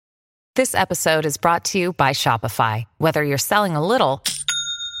This episode is brought to you by Shopify. Whether you're selling a little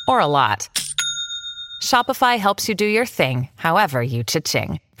or a lot, Shopify helps you do your thing, however you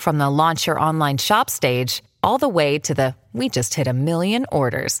cha-ching. From the launch your online shop stage, all the way to the we just hit 1 million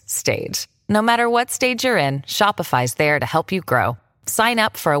orders stage. No matter what stage you're in, Shopify's there to help you grow. Sign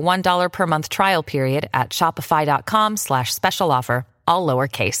up for a $1 per month trial period at shopify.com/special offer, all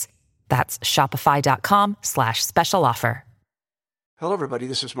lowercase. That's shopify.com/special offer. Hello, everybody.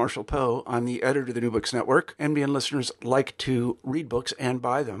 This is Marshall Poe. I'm the editor of the New Books Network. NBN listeners like to read books and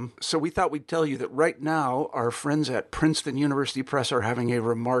buy them. So we thought we'd tell you that right now, our friends at Princeton University Press are having a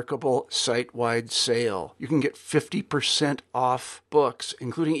remarkable site-wide sale. You can get 50% off books,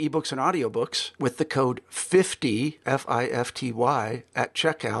 including ebooks and audiobooks, with the code 50, F-I-F-T-Y, at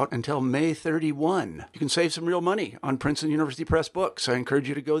checkout until May 31. You can save some real money on Princeton University Press books. I encourage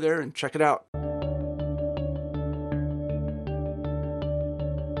you to go there and check it out.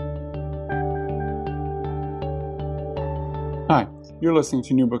 Hi, you're listening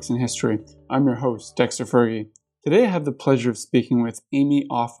to New Books in History. I'm your host, Dexter Fergie. Today I have the pleasure of speaking with Amy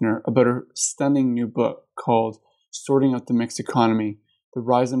Offner about her stunning new book called Sorting Out the Mixed Economy, The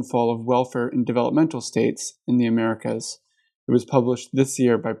Rise and Fall of Welfare in Developmental States in the Americas. It was published this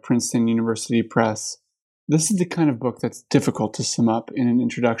year by Princeton University Press. This is the kind of book that's difficult to sum up in an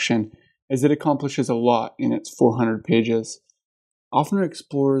introduction, as it accomplishes a lot in its 400 pages. Offner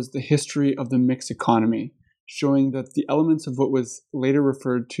explores the history of the mixed economy, showing that the elements of what was later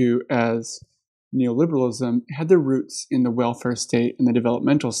referred to as neoliberalism had their roots in the welfare state and the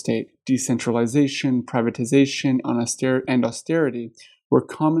developmental state. Decentralization, privatization, and austerity were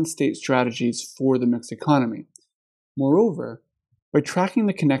common state strategies for the mixed economy. Moreover, by tracking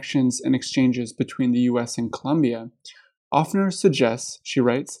the connections and exchanges between the US and Colombia, Offner suggests, she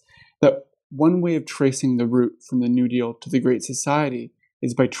writes, that one way of tracing the route from the New Deal to the Great Society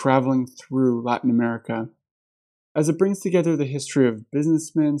is by traveling through Latin America. As it brings together the history of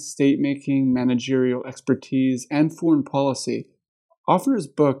businessmen, state-making, managerial expertise, and foreign policy, Offner's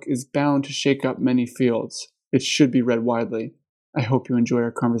book is bound to shake up many fields. It should be read widely. I hope you enjoy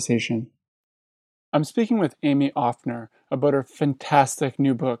our conversation. I'm speaking with Amy Offner about her fantastic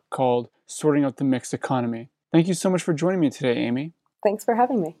new book called Sorting Out the Mixed Economy. Thank you so much for joining me today, Amy. Thanks for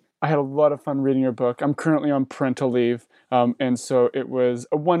having me. I had a lot of fun reading your book. I'm currently on parental leave, and so it was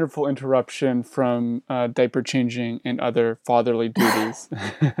a wonderful interruption from diaper changing and other fatherly duties.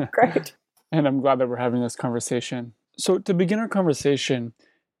 Great. And I'm glad that we're having this conversation. So to begin our conversation,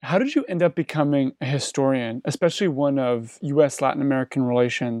 how did you end up becoming a historian, especially one of U.S.-Latin American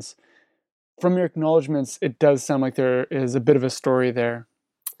relations? From your acknowledgments, it does sound like there is a bit of a story there.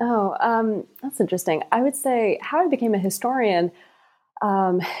 Oh, that's interesting. I would say how I became a historian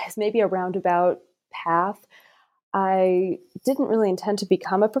is maybe a roundabout path. I didn't really intend to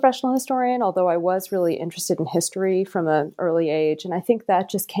become a professional historian, although I was really interested in history from an early age. And I think that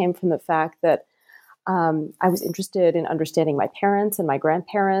just came from the fact that I was interested in understanding my parents and my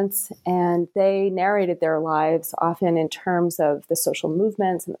grandparents, and they narrated their lives often in terms of the social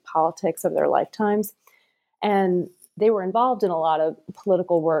movements and the politics of their lifetimes. And they were involved in a lot of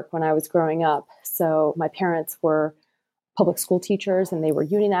political work when I was growing up. So my parents were public school teachers, and they were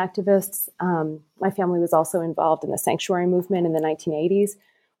union activists. My family was also involved in the sanctuary movement in the 1980s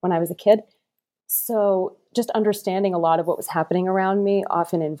when I was a kid. So just understanding a lot of what was happening around me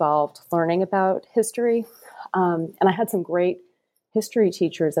often involved learning about history. And I had some great history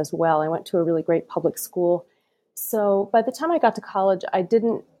teachers as well. I went to a really great public school. So by the time I got to college, I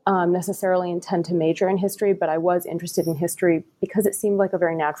didn't necessarily intend to major in history, but I was interested in history because it seemed like a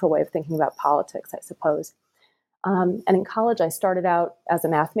very natural way of thinking about politics, I suppose. And in college, I started out as a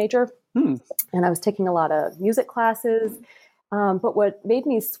math major, and I was taking a lot of music classes. But what made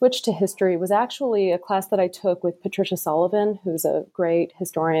me switch to history was actually a class that I took with Patricia Sullivan, who's a great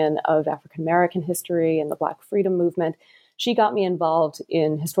historian of African American history and the Black Freedom Movement. She got me involved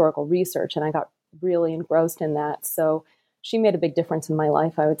in historical research, and I got really engrossed in that. So she made a big difference in my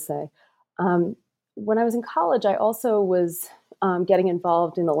life, I would say. When I was in college, I also was getting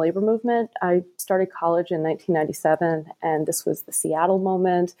involved in the labor movement. I started college in 1997, and this was the Seattle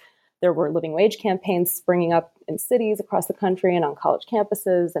moment. There were living wage campaigns springing up in cities across the country and on college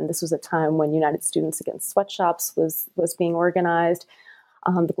campuses, and this was a time when United Students Against Sweatshops was being organized.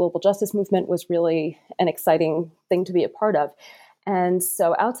 The global justice movement was really an exciting thing to be a part of. And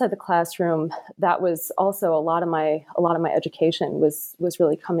so outside the classroom, that was also a lot of my education was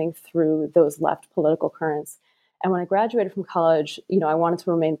really coming through those left political currents. And when I graduated from college, I wanted to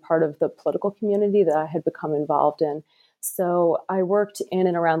remain part of the political community that I had become involved in. So I worked in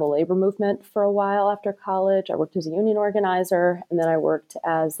and around the labor movement for a while after college. I worked as a union organizer, and then I worked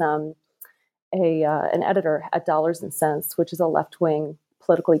as an editor at Dollars and Cents, which is a left-wing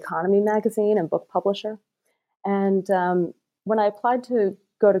political economy magazine and book publisher. And when I applied to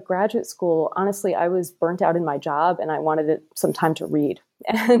go to graduate school, honestly, I was burnt out in my job and I wanted some time to read.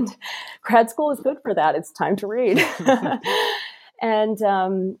 And grad school is good for that. It's time to read. And,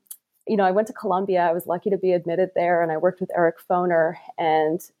 I went to Columbia. I was lucky to be admitted there, and I worked with Eric Foner.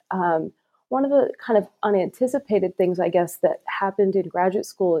 And one of the kind of unanticipated things, I guess, that happened in graduate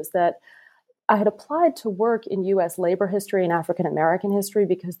school is that I had applied to work in U.S. labor history and African American history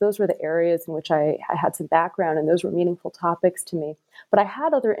because those were the areas in which I had some background and those were meaningful topics to me. But I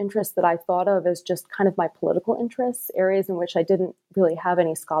had other interests that I thought of as just kind of my political interests, areas in which I didn't really have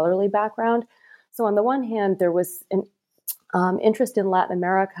any scholarly background. So on the one hand, there was an interest in Latin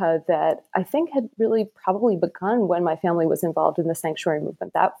America that I think had really probably begun when my family was involved in the sanctuary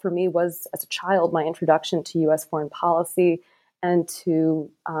movement. That for me was, as a child, my introduction to U.S. foreign policy and to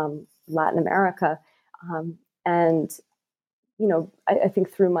Latin America. I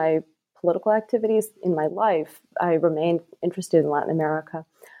think through my political activities in my life, I remained interested in Latin America.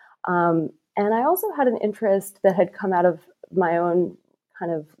 And I also had an interest that had come out of my own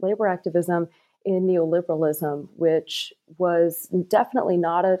kind of labor activism in neoliberalism, which was definitely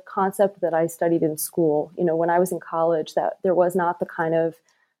not a concept that I studied in school. When I was in college, that there was not the kind of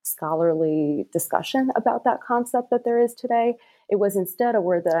scholarly discussion about that concept that there is today. It was instead a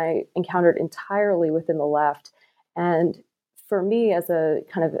word that I encountered entirely within the left. And for me, as an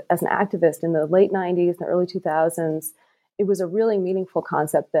activist in the late 90s and the early 2000s, it was a really meaningful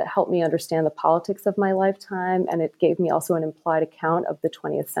concept that helped me understand the politics of my lifetime. And it gave me also an implied account of the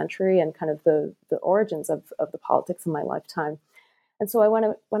 20th century and kind of the origins of the politics of my lifetime. And so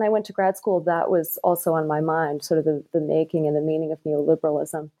when I went to grad school, that was also on my mind, sort of the making and the meaning of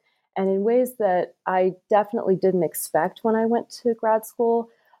neoliberalism. And in ways that I definitely didn't expect when I went to grad school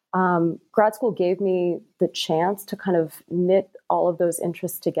gave me the chance to kind of knit all of those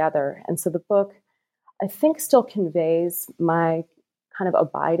interests together. And so the book, I think, still conveys my kind of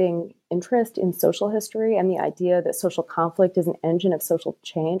abiding interest in social history and the idea that social conflict is an engine of social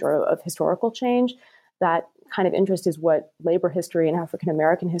change or of historical change. That kind of interest is what labor history and African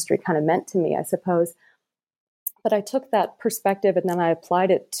American history kind of meant to me, I suppose. But I took that perspective and then I applied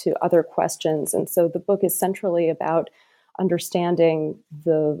it to other questions. And so the book is centrally about understanding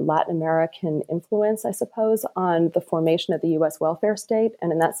the Latin American influence, I suppose, on the formation of the U.S. welfare state.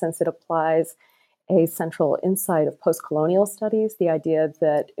 And in that sense, it applies a central insight of post-colonial studies, the idea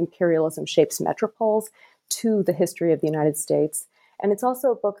that imperialism shapes metropoles, to the history of the United States. And it's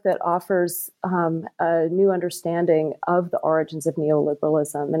also a book that offers a new understanding of the origins of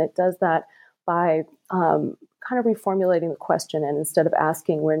neoliberalism. And it does that by kind of reformulating the question. And instead of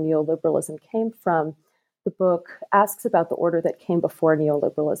asking where neoliberalism came from, the book asks about the order that came before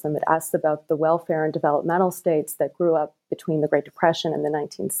neoliberalism. It asks about the welfare and developmental states that grew up between the Great Depression and the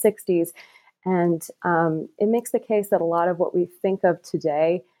 1960s. And it makes the case that a lot of what we think of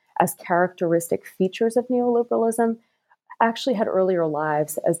today as characteristic features of neoliberalism actually had earlier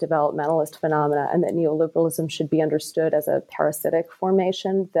lives as developmentalist phenomena, and that neoliberalism should be understood as a parasitic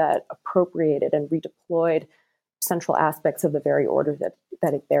formation that appropriated and redeployed central aspects of the very order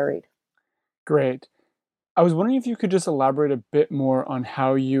that it buried. Great. I was wondering if you could just elaborate a bit more on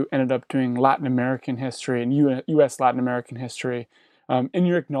how you ended up doing Latin American history and U.S. Latin American history. In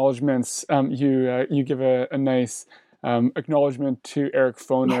your acknowledgments, you give a nice acknowledgement to Eric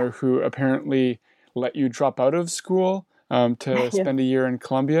Foner, who apparently let you drop out of school to spend a year in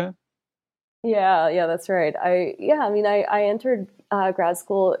Columbia. Yeah, that's right. I entered grad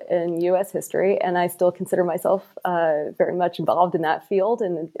school in U.S. history, and I still consider myself very much involved in that field.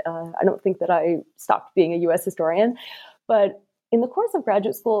 And I don't think that I stopped being a U.S. historian. But in the course of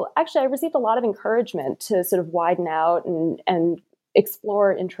graduate school, actually, I received a lot of encouragement to sort of widen out and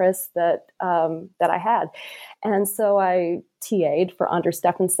explore interests that I had. And so I TA'd for Anders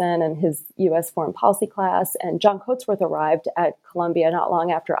Stephenson and his U.S. foreign policy class, and John Coatsworth arrived at Columbia not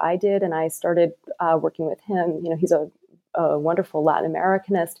long after I did, and I started working with him. He's a wonderful Latin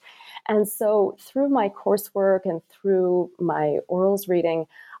Americanist. And so through my coursework and through my orals reading,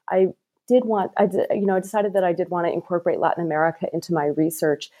 I decided that I did want to incorporate Latin America into my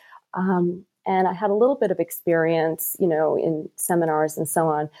research. And I had a little bit of experience, in seminars and so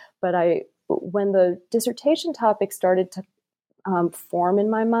on. But when the dissertation topic started to form in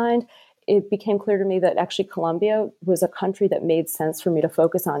my mind, it became clear to me that actually Colombia was a country that made sense for me to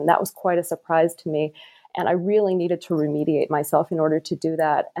focus on. That was quite a surprise to me. And I really needed to remediate myself in order to do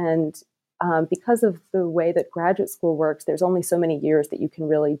that. And because of the way that graduate school works, there's only so many years that you can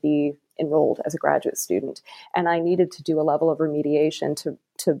really be enrolled as a graduate student. And I needed to do a level of remediation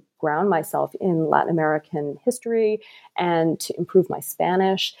to ground myself in Latin American history and to improve my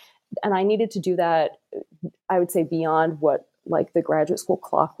Spanish. And I needed to do that, I would say, beyond what like the graduate school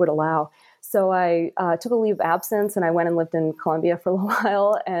clock would allow. So I took a leave of absence and I went and lived in Colombia for a little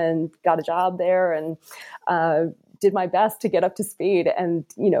while and got a job there and did my best to get up to speed and,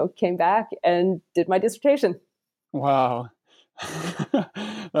 came back and did my dissertation. Wow.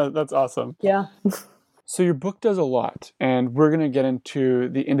 That's awesome. Yeah. So your book does a lot, and we're going to get into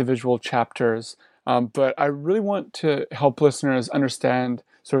the individual chapters. But I really want to help listeners understand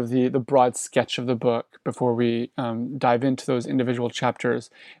sort of the broad sketch of the book before we dive into those individual chapters.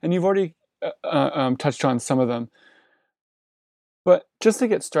 And you've already touched on some of them. But just to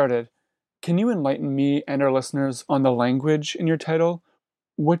get started, can you enlighten me and our listeners on the language in your title?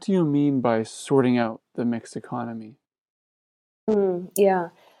 What do you mean by sorting out the mixed economy? Yeah.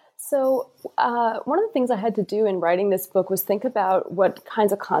 So one of the things I had to do in writing this book was think about what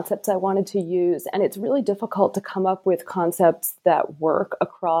kinds of concepts I wanted to use. And it's really difficult to come up with concepts that work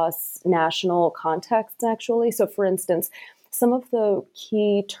across national contexts, actually. So for instance, some of the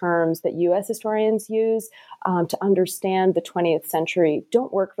key terms that U.S. historians use to understand the 20th century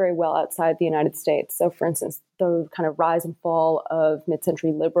don't work very well outside the United States. So, for instance, the kind of rise and fall of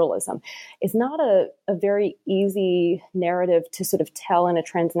mid-century liberalism is not a very easy narrative to sort of tell in a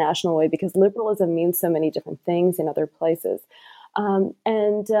transnational way because liberalism means so many different things in other places.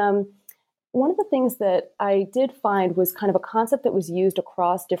 One of the things that I did find was kind of a concept that was used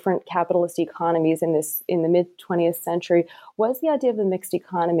across different capitalist economies in the mid 20th century was the idea of the mixed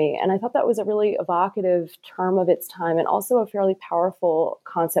economy. And I thought that was a really evocative term of its time and also a fairly powerful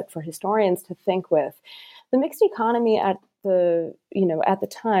concept for historians to think with. The mixed economy at the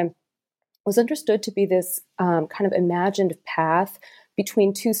time was understood to be this kind of imagined path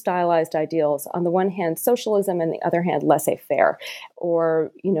between two stylized ideals. On the one hand, socialism, and the other hand, laissez-faire.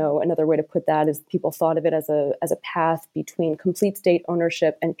 Or, another way to put that is people thought of it as a path between complete state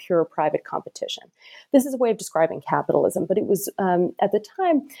ownership and pure private competition. This is a way of describing capitalism, but it was at the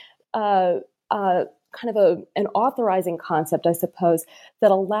time kind of an authorizing concept, I suppose,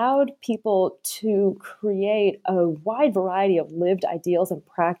 that allowed people to create a wide variety of lived ideals and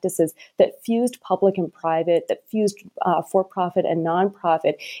practices that fused public and private, that fused for-profit and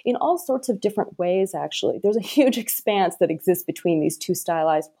nonprofit in all sorts of different ways, actually. There's a huge expanse that exists between these two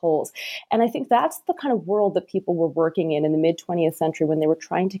stylized poles. And I think that's the kind of world that people were working in the mid-20th century when they were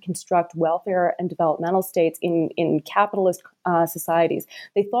trying to construct welfare and developmental states in capitalist societies.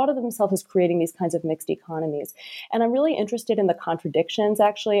 They thought of themselves as creating these kinds of mixed economies. And I'm really interested in the contradictions,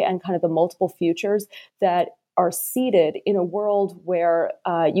 actually, and kind of the multiple futures that are seated in a world where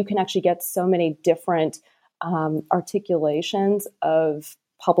you can actually get so many different articulations of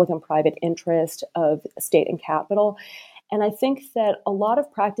public and private interest, of state and capital. And I think that a lot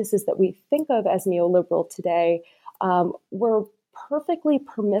of practices that we think of as neoliberal today were perfectly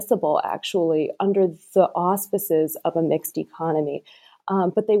permissible, actually, under the auspices of a mixed economy.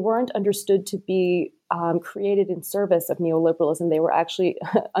 But they weren't understood to be created in service of neoliberalism. They were actually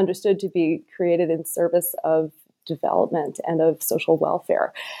understood to be created in service of development and of social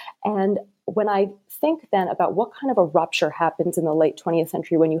welfare. And when I think then about what kind of a rupture happens in the late 20th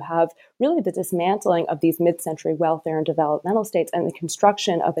century when you have really the dismantling of these mid-century welfare and developmental states and the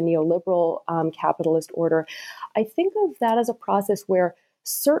construction of a neoliberal capitalist order, I think of that as a process where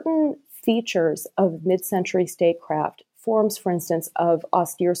certain features of mid-century statecraft, forms, for instance, of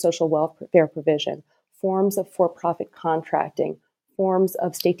austere social welfare provision, forms of for-profit contracting, forms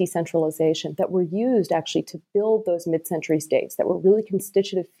of state decentralization that were used actually to build those mid-century states that were really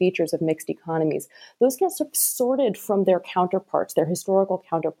constitutive features of mixed economies. Those get sort of sorted from their counterparts, their historical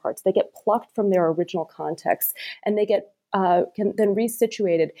counterparts. They get plucked from their original contexts, and they get can then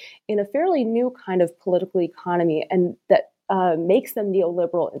resituated in a fairly new kind of political economy, and that makes them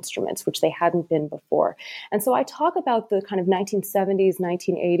neoliberal instruments, which they hadn't been before. And so I talk about the kind of 1970s,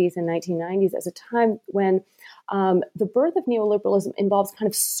 1980s, and 1990s as a time when the birth of neoliberalism involves kind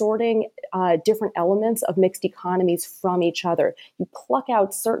of sorting different elements of mixed economies from each other. You pluck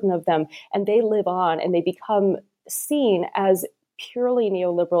out certain of them, and they live on, and they become seen as purely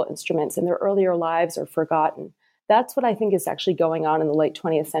neoliberal instruments, and their earlier lives are forgotten. That's what I think is actually going on in the late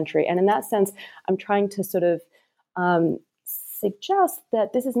 20th century. And in that sense, I'm trying to sort of suggest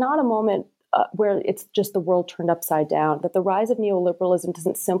that this is not a moment where it's just the world turned upside down, that the rise of neoliberalism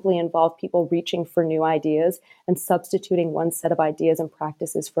doesn't simply involve people reaching for new ideas and substituting one set of ideas and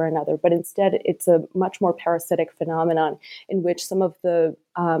practices for another, but instead it's a much more parasitic phenomenon in which some of the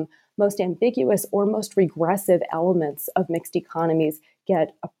most ambiguous or most regressive elements of mixed economies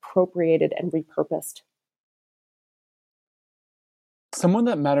get appropriated and repurposed. Someone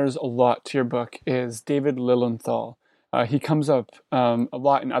that matters a lot to your book is David Lilienthal. He comes up a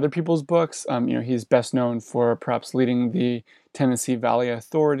lot in other people's books. He's best known for perhaps leading the Tennessee Valley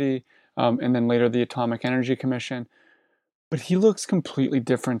Authority and then later the Atomic Energy Commission. But he looks completely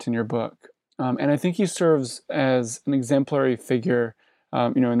different in your book. And I think he serves as an exemplary figure,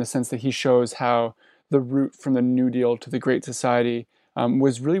 in the sense that he shows how the route from the New Deal to the Great Society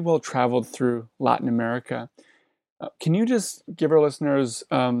was really well traveled through Latin America. Can you just give our listeners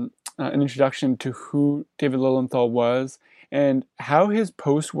an introduction to who David Lilienthal was and how his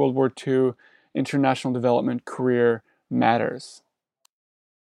post-World War II international development career matters?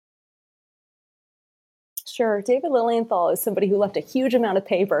 Sure. David Lilienthal is somebody who left a huge amount of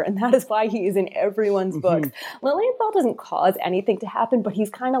paper, and that is why he is in everyone's books. Lilienthal doesn't cause anything to happen, but he's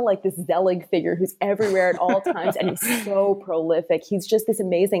kind of like this Zelig figure who's everywhere at all times, and he's so prolific. He's just this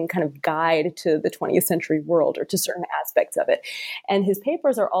amazing kind of guide to the 20th century world, or to certain aspects of it. And his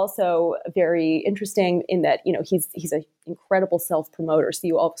papers are also very interesting in that, he's an incredible self-promoter, so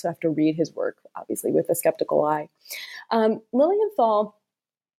you also have to read his work, obviously, with a skeptical eye. Lilienthal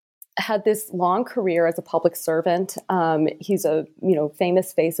had this long career as a public servant. He's a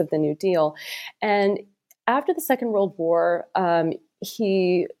famous face of the New Deal, and after the Second World War,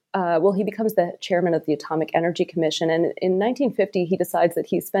 he becomes the chairman of the Atomic Energy Commission. And in 1950, he decides that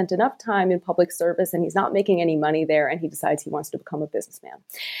he's spent enough time in public service and he's not making any money there, and he decides he wants to become a businessman.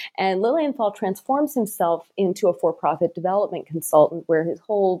 And Lilienthal transforms himself into a for-profit development consultant, where his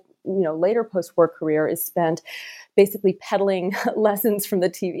whole later post-war career is spent basically peddling lessons from the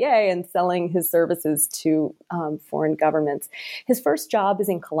TVA and selling his services to foreign governments. His first job is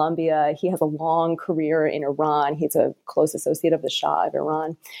in Colombia. He has a long career in Iran. He's a close associate of the Shah of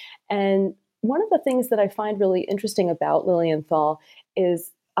Iran. And one of the things that I find really interesting about Lilienthal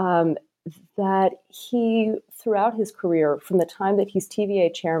is that he, throughout his career, from the time that he's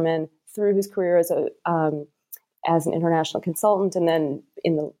TVA chairman, through his career as an international consultant, and then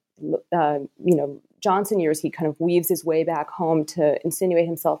in the Johnson years, he kind of weaves his way back home to insinuate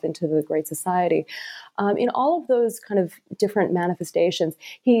himself into the Great Society. In all of those kind of different manifestations,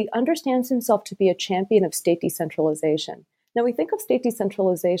 he understands himself to be a champion of state decentralization. Now, we think of state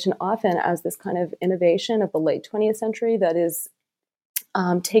decentralization often as this kind of innovation of the late 20th century that is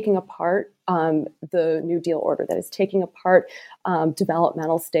taking apart the New Deal order, that is taking apart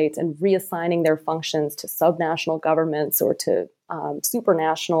developmental states and reassigning their functions to subnational governments or to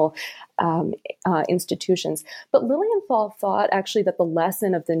supranational institutions. But Lilienthal thought actually that the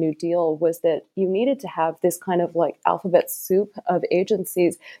lesson of the New Deal was that you needed to have this kind of like alphabet soup of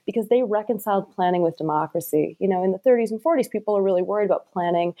agencies because they reconciled planning with democracy. In the 30s and 40s, people are really worried about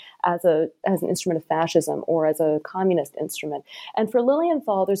planning as an instrument of fascism or as a communist instrument. And for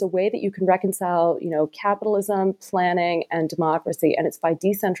Lilienthal, there's a way that you can reconcile, capitalism, planning, and democracy, and it's by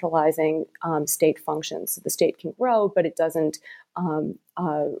decentralizing state functions. So the state can grow, but it doesn't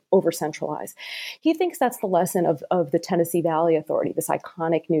over-centralize. He thinks that's the lesson of the Tennessee Valley Authority, this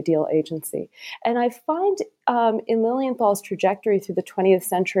iconic New Deal agency. And I find in Lilienthal's trajectory through the 20th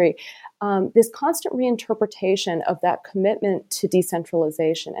century, this constant reinterpretation of that commitment to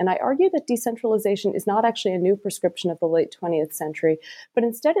decentralization. And I argue that decentralization is not actually a new prescription of the late 20th century, but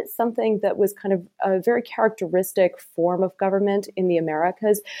instead it's something that was kind of a very characteristic form of government in the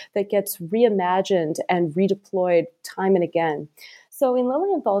Americas that gets reimagined and redeployed time and again. So in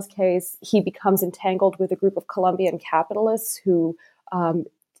Lilienthal's case, he becomes entangled with a group of Colombian capitalists who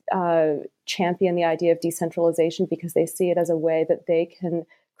champion the idea of decentralization because they see it as a way that they can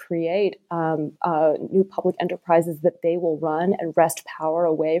create new public enterprises that they will run and wrest power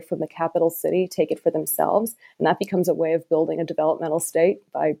away from the capital city, take it for themselves. And that becomes a way of building a developmental state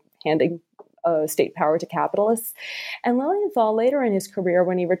by handing state power to capitalists. And Lilienthal, later in his career,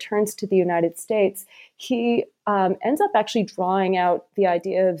 when he returns to the United States, he ends up actually drawing out the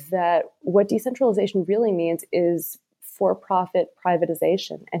idea that what decentralization really means is for-profit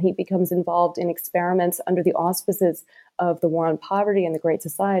privatization. And he becomes involved in experiments under the auspices of the War on Poverty and the Great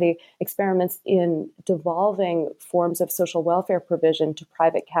Society, experiments in devolving forms of social welfare provision to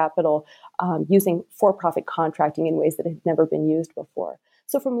private capital using for-profit contracting in ways that had never been used before.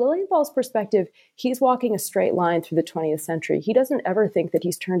 So from Lilienthal's perspective, he's walking a straight line through the 20th century. He doesn't ever think that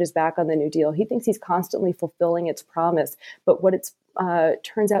he's turned his back on the New Deal. He thinks he's constantly fulfilling its promise. But what it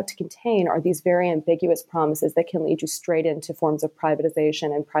turns out to contain are these very ambiguous promises that can lead you straight into forms of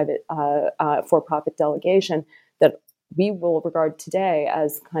privatization and private for-profit delegation that we will regard today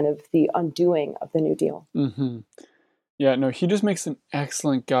as kind of the undoing of the New Deal. Mm-hmm. Yeah, no, he just makes an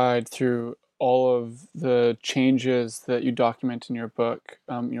excellent guide through all of the changes that you document in your book,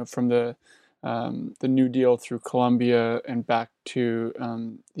 from the New Deal through Colombia and back to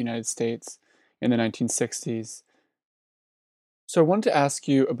the United States in the 1960s. So I wanted to ask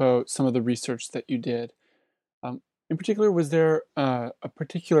you about some of the research that you did. In particular, was there a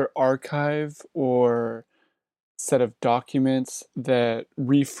particular archive or set of documents that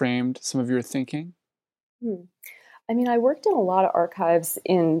reframed some of your thinking? Hmm. I mean, I worked in a lot of archives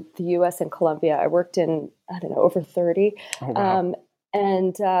in the US and Colombia. I worked in, I don't know, over 30. Oh,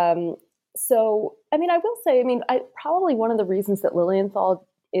 wow. So, I mean, I will say, I probably one of the reasons that Lilienthal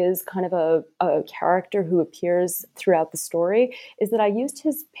is kind of a character who appears throughout the story is that I used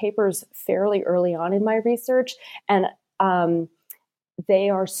his papers fairly early on in my research. And they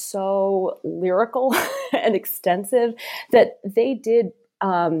are so lyrical and extensive that they did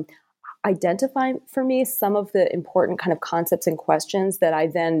identify for me some of the important kind of concepts and questions that I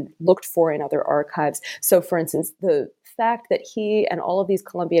then looked for in other archives. So, for instance, the fact that he and all of these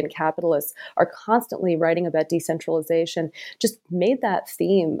Colombian capitalists are constantly writing about decentralization just made that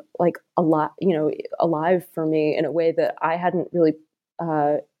theme like a lot, alive for me in a way that I hadn't really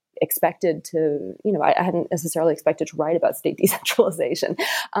expected to, I hadn't necessarily expected to write about state decentralization,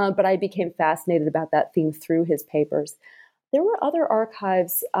 but I became fascinated about that theme through his papers. There were other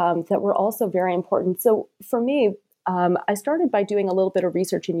archives that were also very important. So for me, I started by doing a little bit of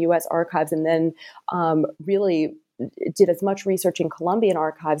research in U.S. archives and then really did as much research in Colombian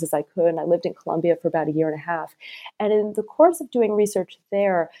archives as I could. And I lived in Colombia for about a year and a half. And in the course of doing research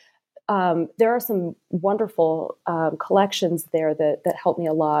there are some wonderful collections there that helped me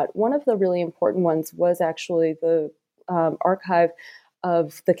a lot. One of the really important ones was actually the archive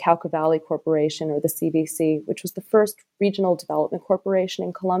of the Cauca Valley Corporation, or the CVC, which was the first regional development corporation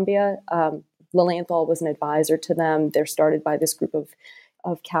in Colombia. Lilienthal was an advisor to them. They're started by this group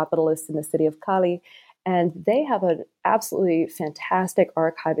of capitalists in the city of Cali. And they have an absolutely fantastic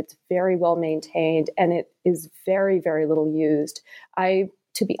archive. It's very well maintained, and it is very, very little used.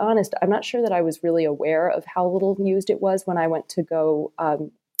 To be honest, I'm not sure that I was really aware of how little used it was when I went to go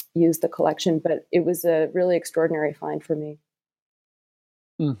use the collection, but it was a really extraordinary find for me.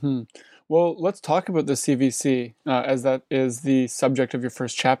 Mm-hmm. Well, let's talk about the CVC, as that is the subject of your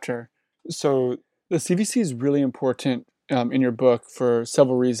first chapter. So the CVC is really important in your book for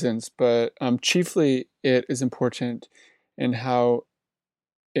several reasons, but chiefly it is important in how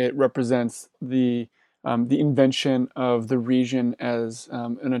it represents the invention of the region as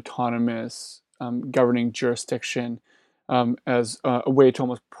an autonomous governing jurisdiction, as a way to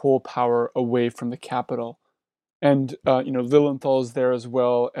almost pull power away from the capital. And Lilienthal is there as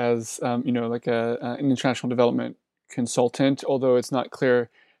well as like an international development consultant, although it's not clear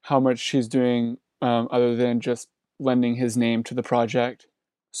how much she's doing other than just lending his name to the project.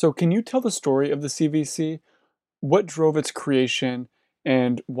 So can you tell the story of the CVC? What drove its creation,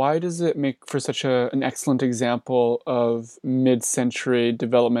 and why does it make for such an excellent example of mid-century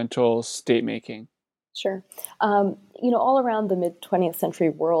developmental state making? Sure. All around the mid-20th century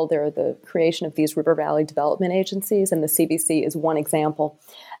world, there are the creation of these river valley development agencies, and the CVC is one example.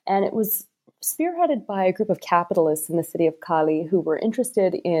 And it was spearheaded by a group of capitalists in the city of Cali who were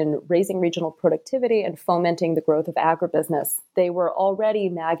interested in raising regional productivity and fomenting the growth of agribusiness. They were already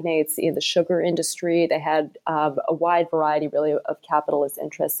magnates in the sugar industry. They had a wide variety, really, of capitalist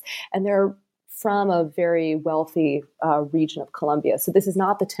interests. And they're from a very wealthy region of Colombia. So this is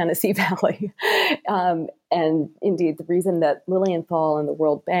not the Tennessee Valley. And indeed, the reason that Lilienthal and the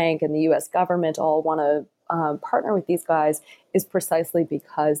World Bank and the U.S. government all want to partner with these guys is precisely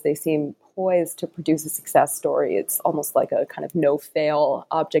because they seem poised to produce a success story. It's almost like a kind of no-fail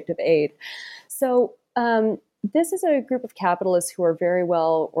object of aid. So this is a group of capitalists who are very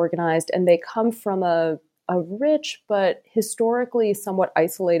well organized, and they come from a rich but historically somewhat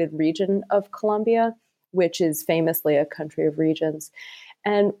isolated region of Colombia, which is famously a country of regions.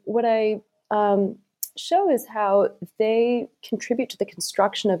 And what I show is how they contribute to the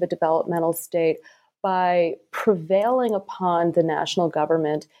construction of a developmental state by prevailing upon the national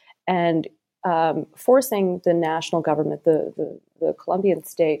government and forcing the national government, the Colombian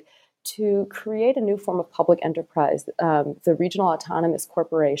state, to create a new form of public enterprise, the Regional Autonomous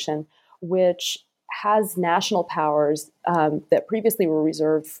Corporation, which has national powers that previously were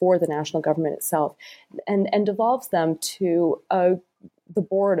reserved for the national government itself, and devolves them to the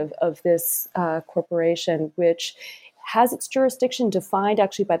board of this corporation, which has its jurisdiction defined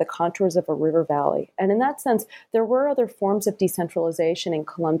actually by the contours of a river valley. And in that sense, there were other forms of decentralization in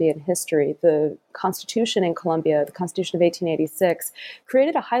Colombian history. The Constitution in Colombia, the Constitution of 1886,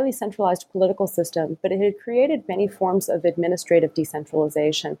 created a highly centralized political system, but it had created many forms of administrative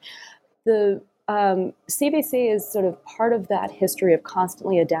decentralization. The CBC is sort of part of that history of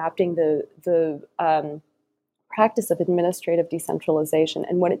constantly adapting the practice of administrative decentralization.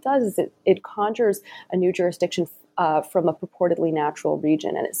 And what it does is it conjures a new jurisdiction from a purportedly natural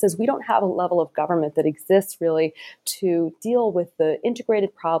region. And it says we don't have a level of government that exists really to deal with the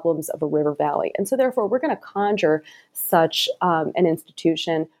integrated problems of a river valley. And so therefore, we're going to conjure such an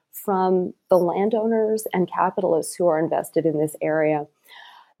institution from the landowners and capitalists who are invested in this area.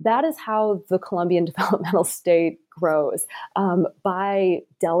 That is how the Colombian developmental state grows, by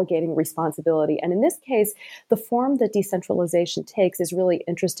delegating responsibility. And in this case, the form that decentralization takes is really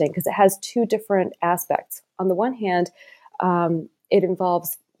interesting because it has two different aspects. On the one hand, it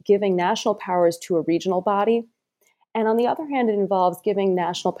involves giving national powers to a regional body. And on the other hand, it involves giving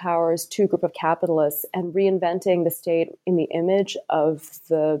national powers to a group of capitalists and reinventing the state in the image of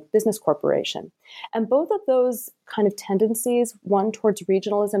the business corporation. And both of those kind of tendencies, one towards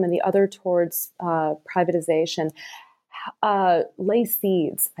regionalism and the other towards privatization, lay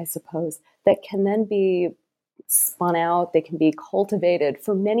seeds, I suppose, that can then be spun out, they can be cultivated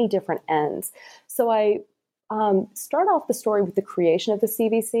for many different ends. So I start off the story with the creation of the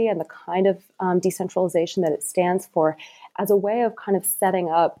CBC and the kind of decentralization that it stands for as a way of kind of setting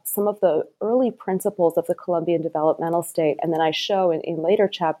up some of the early principles of the Colombian developmental state. And then I show in later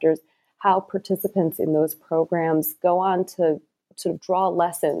chapters how participants in those programs go on to sort of draw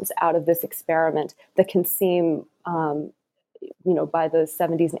lessons out of this experiment that can seem, by the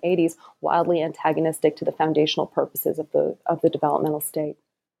 70s and 80s, wildly antagonistic to the foundational purposes of the developmental state.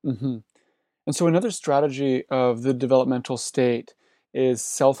 Mm-hmm. And so another strategy of the developmental state is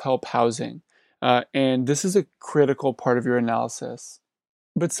self-help housing. And this is a critical part of your analysis.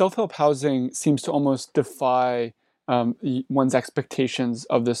 But self-help housing seems to almost defy one's expectations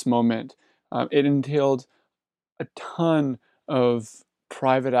of this moment. It entailed a ton of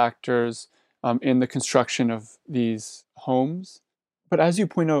private actors in the construction of these homes. But as you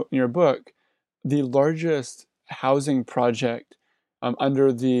point out in your book, the largest housing project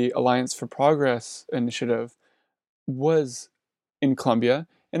under the Alliance for Progress initiative was in Colombia,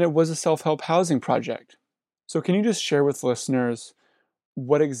 and it was a self-help housing project. So can you just share with listeners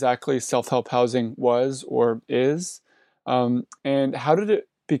what exactly self-help housing was or is, and how did it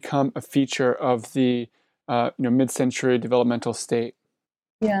become a feature of the mid-century developmental state?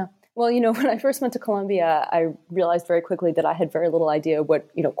 Yeah. Well, when I first went to Colombia, I realized very quickly that I had very little idea what,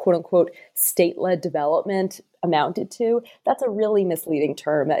 quote unquote, state-led development amounted to. That's a really misleading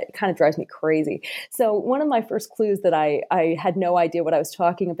term. It kind of drives me crazy. So one of my first clues that I had no idea what I was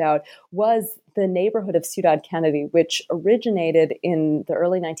talking about was the neighborhood of Ciudad Kennedy, which originated in the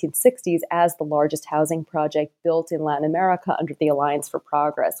early 1960s as the largest housing project built in Latin America under the Alliance for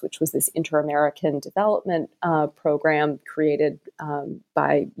Progress, which was this inter-American development program created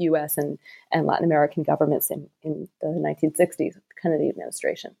by U.S. and Latin American governments in the 1960s, the Kennedy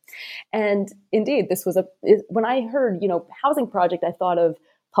administration. And indeed, this was when I heard, housing project, I thought of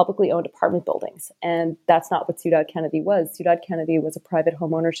publicly owned apartment buildings. And that's not what Ciudad Kennedy was. Ciudad Kennedy was a private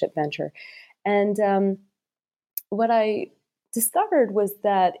home ownership venture. And what I discovered was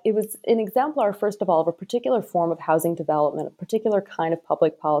that it was an exemplar, first of all, of a particular form of housing development, a particular kind of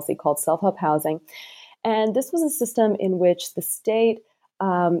public policy called self-help housing. And this was a system in which the state,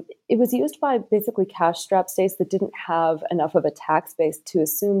 it was used by basically cash-strapped states that didn't have enough of a tax base to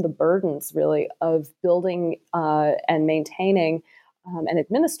assume the burdens, really, of building and maintaining and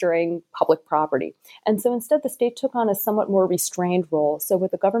administering public property. And so instead, the state took on a somewhat more restrained role. So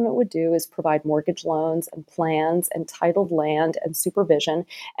what the government would do is provide mortgage loans and plans and titled land and supervision.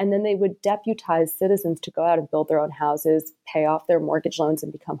 And then they would deputize citizens to go out and build their own houses, pay off their mortgage loans,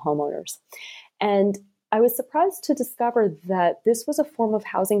 and become homeowners. And I was surprised to discover that this was a form of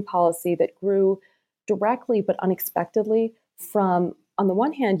housing policy that grew directly but unexpectedly from, on the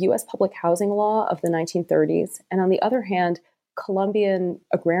one hand, U.S. public housing law of the 1930s, and on the other hand, Colombian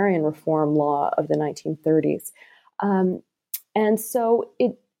agrarian reform law of the 1930s. And so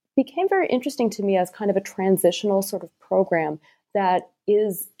it became very interesting to me as kind of a transitional sort of program that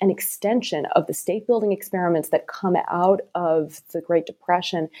is an extension of the state building experiments that come out of the Great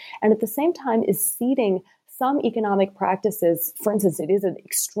Depression, and at the same time is seeding some economic practices. For instance, it is an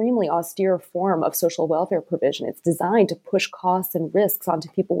extremely austere form of social welfare provision. It's designed to push costs and risks onto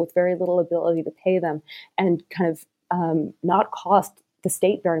people with very little ability to pay them and kind of not cost the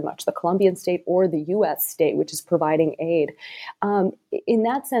state very much, the Colombian state or the U.S. state, which is providing aid. In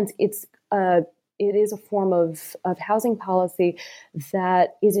that sense, it is a form of housing policy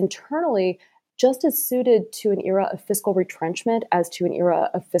that is internally just as suited to an era of fiscal retrenchment as to an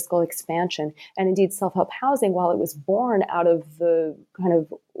era of fiscal expansion. And indeed, self-help housing, while it was born out of the kind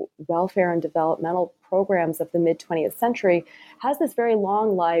of welfare and developmental programs of the mid-20th century has this very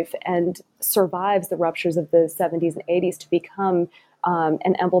long life and survives the ruptures of the 70s and 80s to become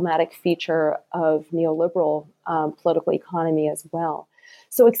an emblematic feature of neoliberal political economy as well.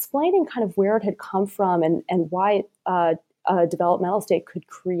 So explaining kind of where it had come from and why a developmental state could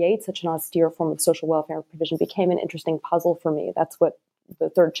create such an austere form of social welfare provision became an interesting puzzle for me. That's what the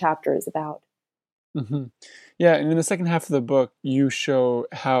third chapter is about. Mm-hmm. Yeah, and in the second half of the book, you show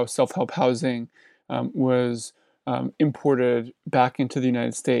how self-help housing was imported back into the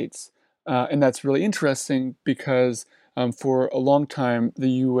United States. And that's really interesting because for a long time, the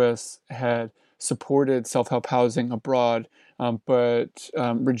U.S. had supported self-help housing abroad, but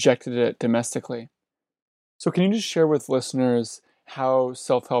rejected it domestically. So can you just share with listeners how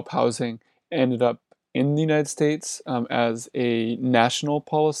self-help housing ended up in the United States as a national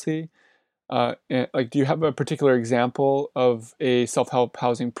policy? Do you have a particular example of a self-help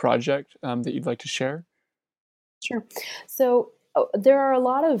housing project that you'd like to share? Sure. So there are a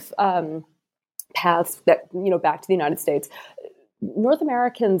lot of paths that, back to the United States. North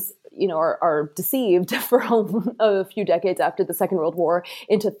Americans, are deceived for a few decades after the Second World War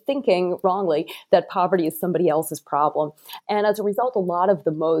into thinking wrongly that poverty is somebody else's problem. And as a result, a lot of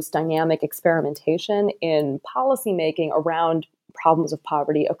the most dynamic experimentation in policymaking around problems of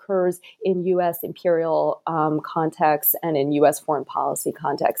poverty occurs in U.S. imperial contexts and in U.S. foreign policy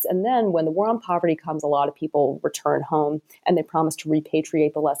contexts. And then when the war on poverty comes, a lot of people return home and they promise to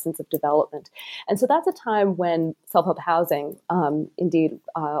repatriate the lessons of development. And so that's a time when self-help housing indeed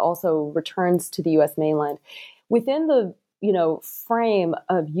also returns to the U.S. mainland. Within the frame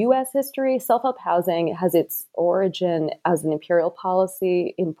of U.S. history, self-help housing has its origin as an imperial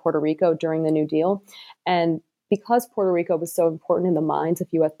policy in Puerto Rico during the New Deal. And because Puerto Rico was so important in the minds of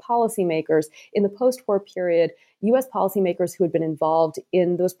U.S. policymakers, in the post-war period, U.S. policymakers who had been involved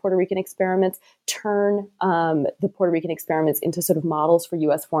in those Puerto Rican experiments turn the Puerto Rican experiments into sort of models for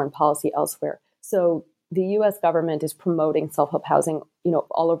U.S. foreign policy elsewhere. So the U.S. government is promoting self-help housing,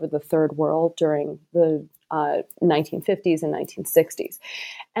 all over the third world during the 1950s and 1960s.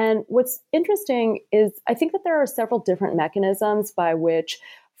 And what's interesting is I think that there are several different mechanisms by which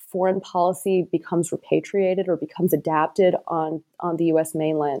foreign policy becomes repatriated or becomes adapted on the U.S.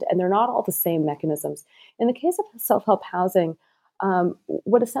 mainland. And they're not all the same mechanisms. In the case of self-help housing,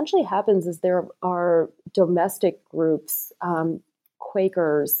 what essentially happens is there are domestic groups,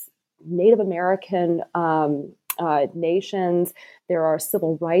 Quakers, Native American nations, there are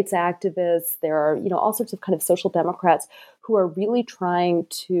civil rights activists, there are all sorts of kind of social democrats who are really trying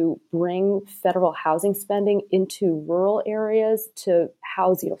to bring federal housing spending into rural areas to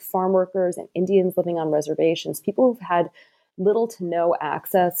house farm workers and Indians living on reservations, people who've had little to no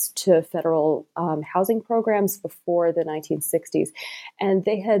access to federal housing programs before the 1960s. And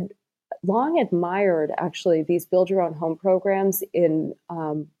they had long admired, actually, these build your own home programs in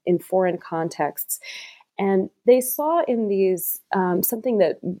foreign contexts. And they saw in these something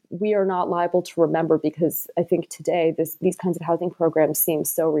that we are not liable to remember because I think today these kinds of housing programs seem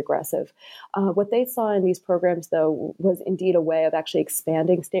so regressive. What they saw in these programs, though, was indeed a way of actually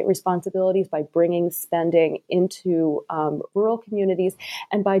expanding state responsibilities by bringing spending into rural communities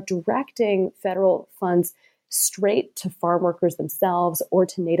and by directing federal funds straight to farm workers themselves or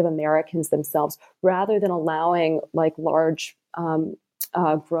to Native Americans themselves, rather than allowing large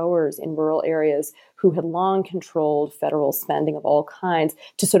growers in rural areas who had long controlled federal spending of all kinds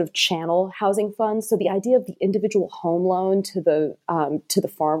to sort of channel housing funds. So the idea of the individual home loan to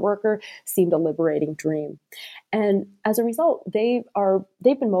the farm worker seemed a liberating dream. And as a result, they've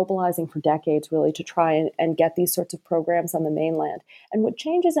been mobilizing for decades really to try and get these sorts of programs on the mainland. And what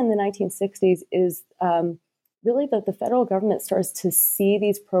changes in the 1960s is really that the federal government starts to see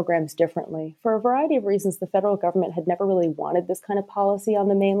these programs differently. For a variety of reasons, the federal government had never really wanted this kind of policy on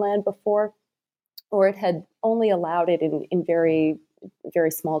the mainland before, or it had only allowed it in very,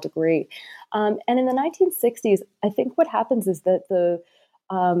 very small degree. And in the 1960s, I think what happens is that the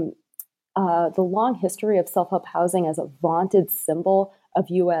long history of self-help housing as a vaunted symbol of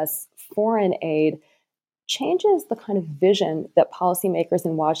U.S. foreign aid changes the kind of vision that policymakers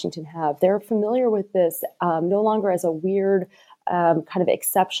in Washington have. They're familiar with this no longer as a weird kind of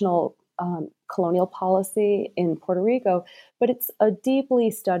exceptional colonial policy in Puerto Rico, but it's a deeply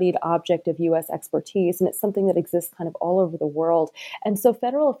studied object of U.S. expertise, and it's something that exists kind of all over the world. And so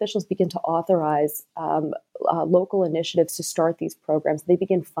federal officials begin to authorize local initiatives to start these programs. They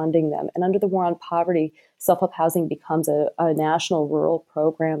begin funding them. And under the War on Poverty, self-help housing becomes a national rural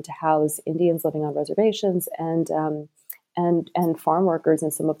program to house Indians living on reservations and farm workers in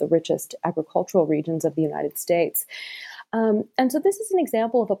some of the richest agricultural regions of the United States. And so this is an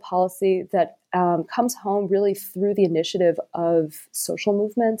example of a policy that comes home really through the initiative of social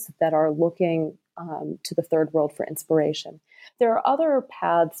movements that are looking to the third world for inspiration. There are other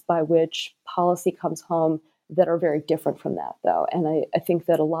paths by which policy comes home that are very different from that, though. And I think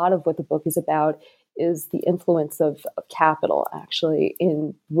that a lot of what the book is about is the influence of capital, actually,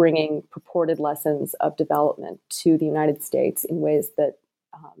 in bringing purported lessons of development to the United States in ways that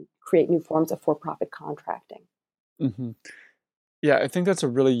create new forms of for-profit contracting. Mm-hmm. Yeah, I think that's a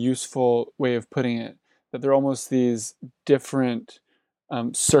really useful way of putting it, that there are almost these different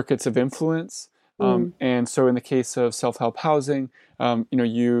circuits of influence. And so in the case of self-help housing,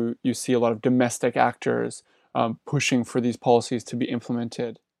 you see a lot of domestic actors pushing for these policies to be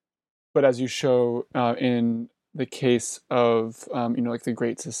implemented. But as you show in the case of, like the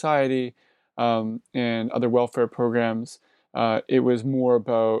Great Society and other welfare programs, it was more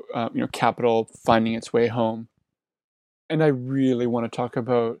about, capital finding its way home. And I really want to talk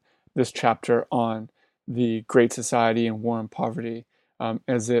about this chapter on the Great Society and war on poverty,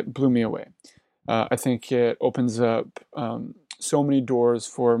 as it blew me away. I think it opens up so many doors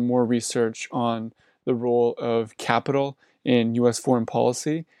for more research on the role of capital in U.S. foreign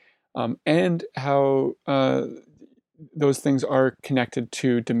policy, and how those things are connected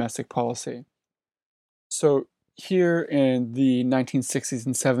to domestic policy. So here in the 1960s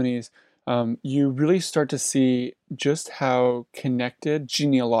and 70s, you really start to see just how connected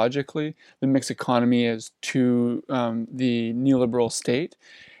genealogically the mixed economy is to the neoliberal state.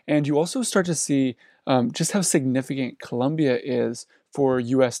 And you also start to see just how significant Colombia is for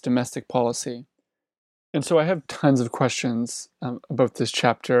U.S. domestic policy. And so I have tons of questions about this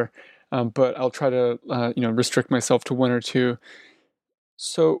chapter, but I'll try to restrict myself to one or two.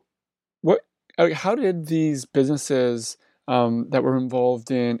 So how did these businesses that were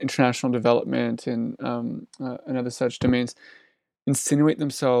involved in international development and other such domains insinuate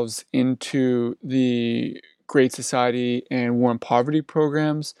themselves into the Great Society and war on poverty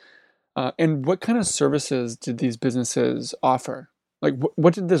programs? And what kind of services did these businesses offer? Like,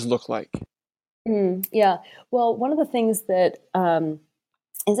 what did this look like? Yeah. Well, one of the things that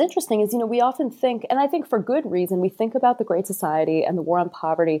is interesting is, we often think, and I think for good reason, we think about the Great Society and the war on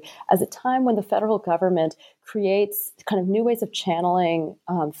poverty as a time when the federal government creates kind of new ways of channeling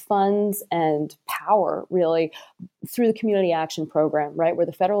funds and power, really, through the Community Action Program, right? Where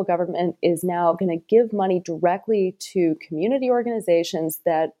the federal government is now going to give money directly to community organizations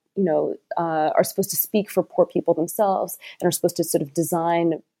that are supposed to speak for poor people themselves and are supposed to sort of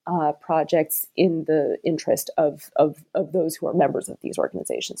design projects in the interest of those who are members of these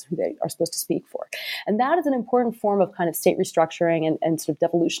organizations, who they are supposed to speak for. And that is an important form of kind of state restructuring and sort of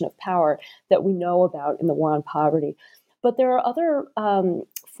devolution of power that we know about in the war on poverty. But there are other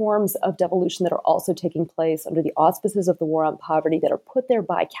forms of devolution that are also taking place under the auspices of the war on poverty that are put there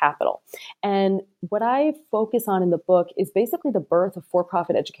by capital. And what I focus on in the book is basically the birth of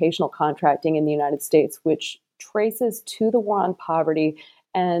for-profit educational contracting in the United States, which traces to the war on poverty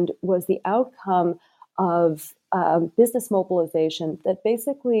and was the outcome of business mobilization that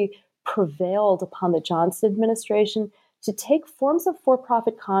basically prevailed upon the Johnson administration to take forms of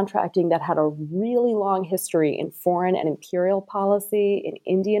for-profit contracting that had a really long history in foreign and imperial policy, in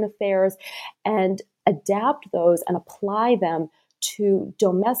Indian affairs, and adapt those and apply them to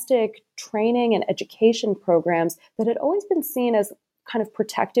domestic training and education programs that had always been seen as kind of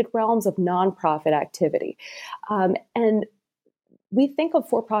protected realms of nonprofit activity. And we think of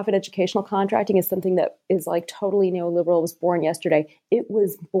for-profit educational contracting as something that is like totally neoliberal. It was born yesterday. It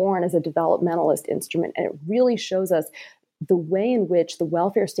was born as a developmentalist instrument, and it really shows us the way in which the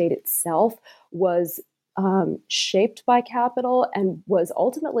welfare state itself was shaped by capital and was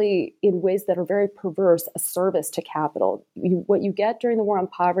ultimately, in ways that are very perverse, a service to capital. What you get during the war on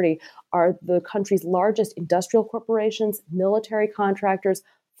poverty are the country's largest industrial corporations, military contractors,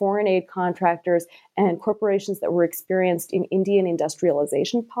 foreign aid contractors, and corporations that were experienced in Indian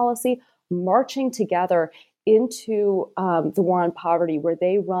industrialization policy marching together into the war on poverty, where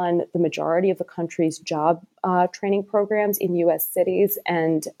they run the majority of the country's job training programs in U.S. cities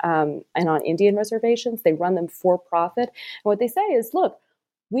and on Indian reservations. They run them for profit. And what they say is, look,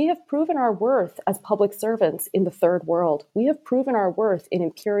 we have proven our worth as public servants in the third world. We have proven our worth in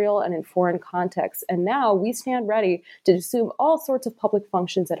imperial and in foreign contexts. And now we stand ready to assume all sorts of public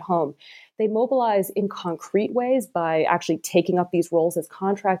functions at home. They mobilize in concrete ways by actually taking up these roles as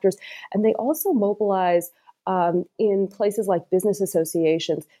contractors. And they also mobilize in places like business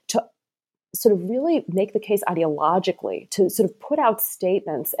associations to sort of really make the case ideologically, to sort of put out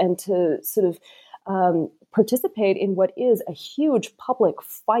statements and to sort of participate in what is a huge public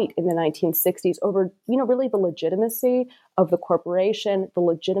fight in the 1960s over, really the legitimacy of the corporation, the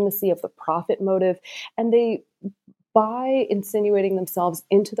legitimacy of the profit motive. And they, by insinuating themselves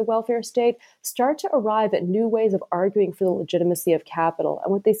into the welfare state, start to arrive at new ways of arguing for the legitimacy of capital.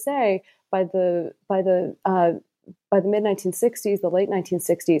 And what they say by the mid 1960s, the late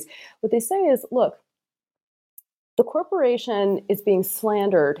 1960s, what they say is, look, the corporation is being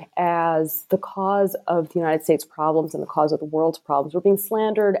slandered as the cause of the United States problems and the cause of the world's problems. We're being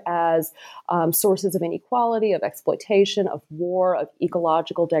slandered as sources of inequality, of exploitation, of war, of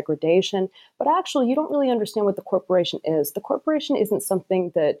ecological degradation. But actually, you don't really understand what the corporation is. The corporation isn't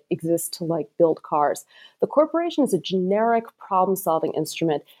something that exists to build cars. The corporation is a generic problem-solving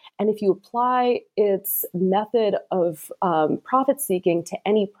instrument. And if you apply its method of profit seeking to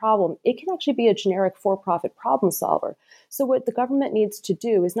any problem, it can actually be a generic for-profit problem solver. So what the government needs to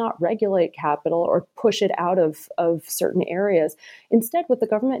do is not regulate capital or push it out of certain areas. Instead, what the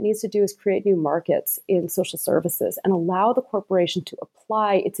government needs to do is create new markets in social services and allow the corporation to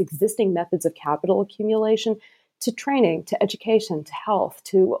apply its existing methods of capital accumulation to training, to education, to health,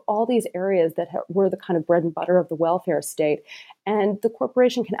 to all these areas that were the kind of bread and butter of the welfare state. And the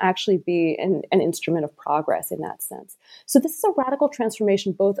corporation can actually be an instrument of progress in that sense. So this is a radical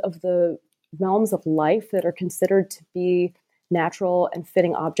transformation, both of the realms of life that are considered to be natural and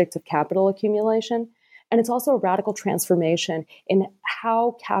fitting objects of capital accumulation. And it's also a radical transformation in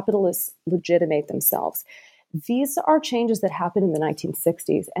how capitalists legitimate themselves. These are changes that happen in the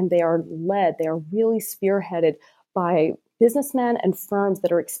 1960s, and they are really spearheaded by businessmen and firms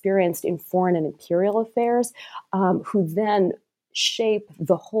that are experienced in foreign and imperial affairs, who then shape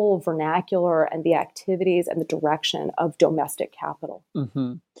the whole vernacular and the activities and the direction of domestic capital.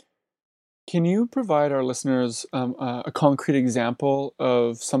 Mm-hmm. Can you provide our listeners a concrete example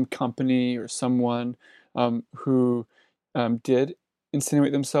of some company or someone who did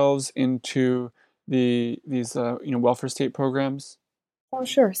insinuate themselves into these welfare state programs? Oh,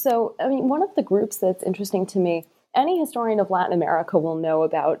 sure. So, one of the groups that's interesting to me, any historian of Latin America will know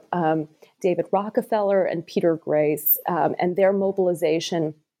about David Rockefeller and Peter Grace and their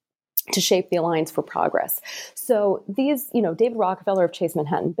mobilization to shape the Alliance for Progress. So these, David Rockefeller of Chase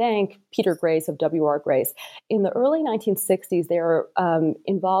Manhattan Bank, Peter Grace of W.R. Grace, in the early 1960s, they are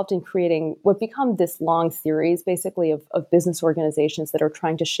involved in creating what become this long series, basically, of business organizations that are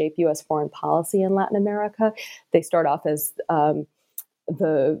trying to shape U.S. foreign policy in Latin America. They start off as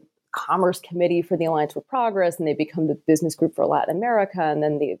the Commerce Committee for the Alliance for Progress, and they become the Business Group for Latin America, and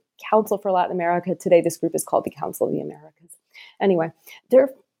then the Council for Latin America. Today, this group is called the Council of the Americas. Anyway, their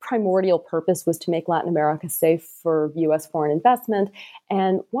primordial purpose was to make Latin America safe for U.S. foreign investment.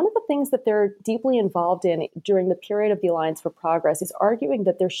 And one of the things that they're deeply involved in during the period of the Alliance for Progress is arguing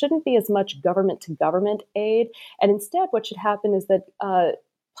that there shouldn't be as much government-to-government aid. And instead, what should happen is that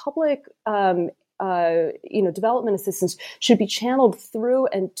public development assistance should be channeled through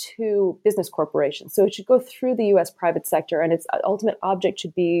and to business corporations. So it should go through the U.S. private sector, and its ultimate object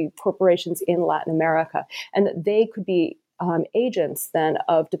should be corporations in Latin America, and that they could be agents then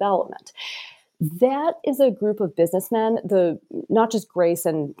of development. That is a group of businessmen, not just Grace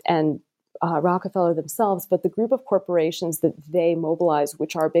and Rockefeller themselves, but the group of corporations that they mobilize,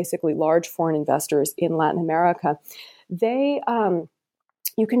 which are basically large foreign investors in Latin America. They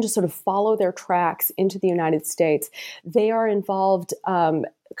you can just sort of follow their tracks into the United States. They are involved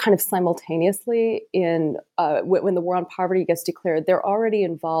kind of simultaneously in when the war on poverty gets declared. They're already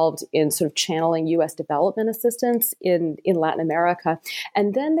involved in sort of channeling U.S. development assistance in Latin America.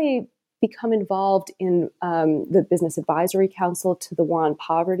 And then they become involved in the Business Advisory Council to the War on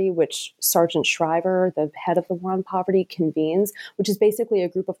Poverty, which Sargent Shriver, the head of the War on Poverty, convenes, which is basically a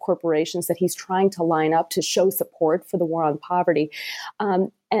group of corporations that he's trying to line up to show support for the War on Poverty.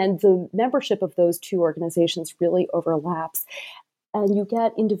 And the membership of those two organizations really overlaps. And you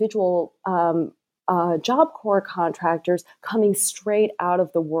get individual Job Corps contractors coming straight out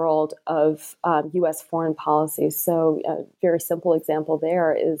of the world of U.S. foreign policy. So a very simple example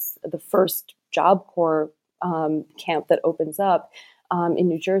there is the first Job Corps camp that opens up in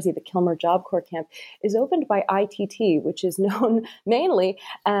New Jersey, the Kilmer Job Corps camp, is opened by ITT, which is known mainly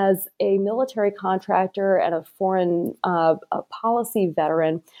as a military contractor and a foreign policy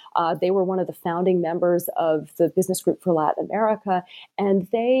veteran. They were one of the founding members of the Business Group for Latin America, and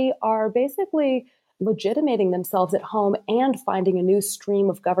they are basically legitimating themselves at home and finding a new stream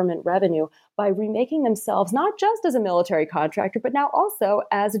of government revenue by remaking themselves not just as a military contractor, but now also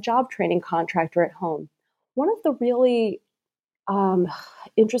as a job training contractor at home. One of the really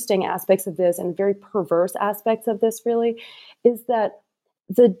interesting aspects of this and very perverse aspects of this really is that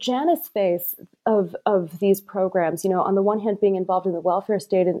the Janus face of these programs, on the one hand being involved in the welfare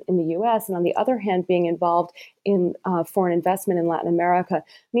state in the U.S. and on the other hand being involved in foreign investment in Latin America,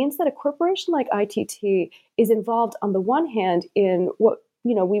 means that a corporation like ITT is involved on the one hand in what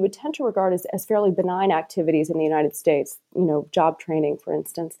we would tend to regard as fairly benign activities in the United States, job training, for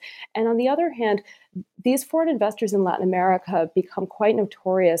instance. And on the other hand, these foreign investors in Latin America become quite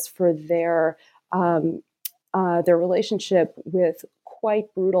notorious for their relationship with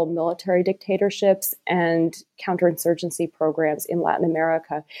quite brutal military dictatorships and counterinsurgency programs in Latin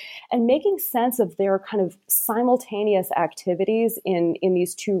America. And making sense of their kind of simultaneous activities in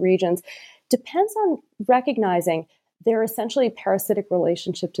these two regions depends on recognizing their essentially parasitic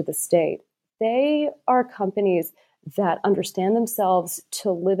relationship to the state. They are companies that understand themselves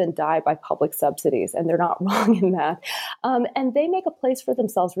to live and die by public subsidies, and they're not wrong in that. And they make a place for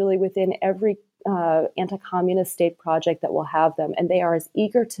themselves really within every anti-communist state project that will have them. And they are as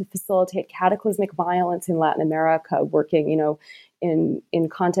eager to facilitate cataclysmic violence in Latin America, working, in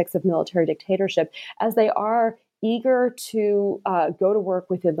context of military dictatorship, as they are eager to go to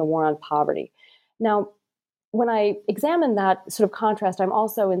work within the war on poverty. Now, when I examine that sort of contrast, I'm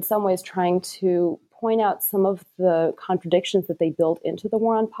also in some ways trying to point out some of the contradictions that they build into the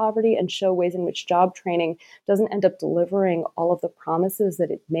war on poverty and show ways in which job training doesn't end up delivering all of the promises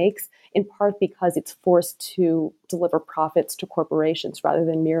that it makes, in part because it's forced to deliver profits to corporations rather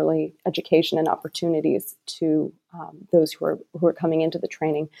than merely education and opportunities to those who are coming into the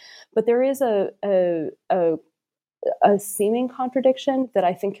training. But there is a seeming contradiction that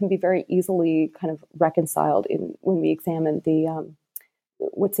I think can be very easily kind of reconciled when we examine the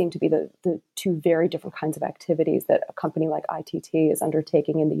what seem to be the two very different kinds of activities that a company like ITT is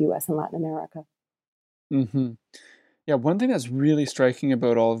undertaking in the U.S. and Latin America. Mm-hmm. Yeah, one thing that's really striking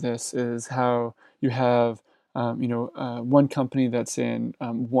about all of this is how you have, one company that's in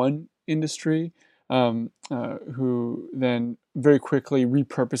one industry who then very quickly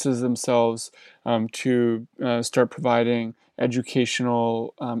repurposes themselves to start providing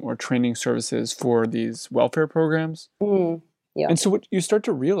educational or training services for these welfare programs. Yeah. And so what you start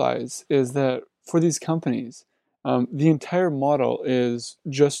to realize is that for these companies, the entire model is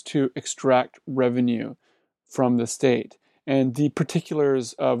just to extract revenue from the state. And the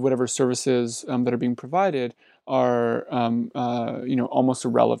particulars of whatever services that are being provided are, almost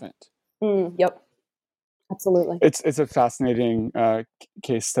irrelevant. Yep. Absolutely. It's a fascinating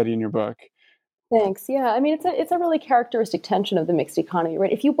case study in your book. Thanks. Yeah, I mean, it's a really characteristic tension of the mixed economy,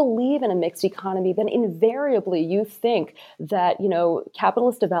 right? If you believe in a mixed economy, then invariably you think that,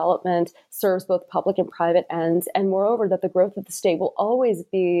 capitalist development serves both public and private ends, and moreover, that the growth of the state will always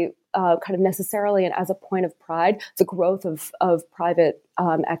be kind of necessarily and as a point of pride, the growth of private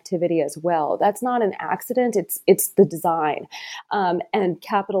activity as well. That's not an accident; it's the design, and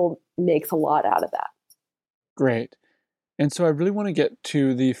capital makes a lot out of that. Great. And so I really want to get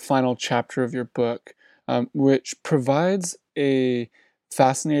to the final chapter of your book, which provides a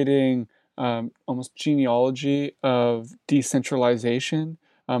fascinating almost genealogy of decentralization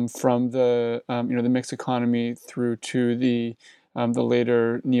from the the mixed economy through to the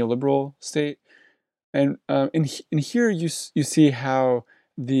later neoliberal state. And in here you see how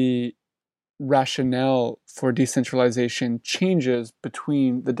the rationale for decentralization changes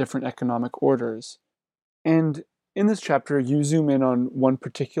between the different economic orders. And in this chapter, you zoom in on one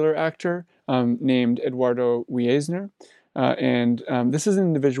particular actor named Eduardo Wiesner. And this is an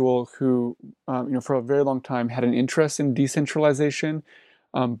individual who, for a very long time had an interest in decentralization.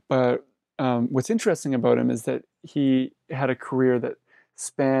 But what's interesting about him is that he had a career that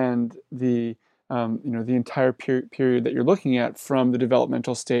spanned the entire period that you're looking at, from the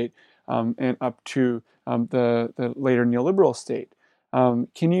developmental state and up to the later neoliberal state.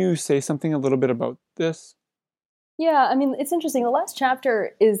 Can you say something a little bit about this? Yeah, I mean, it's interesting. The last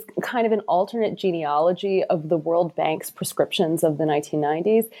chapter is kind of an alternate genealogy of the World Bank's prescriptions of the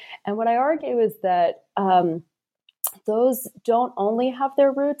 1990s. And what I argue is that those don't only have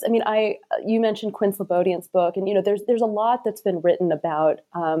their roots. I mean, you mentioned Quinn Slobodian's book, and there's a lot that's been written about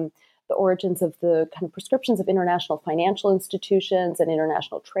the origins of the kind of prescriptions of international financial institutions and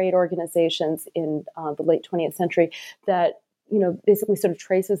international trade organizations in the late 20th century that basically sort of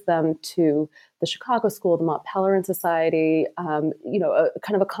traces them to the Chicago School, the Mont Pelerin Society, a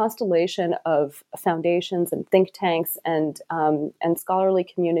kind of a constellation of foundations and think tanks and scholarly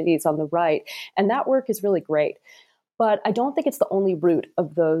communities on the right. And that work is really great. But I don't think it's the only root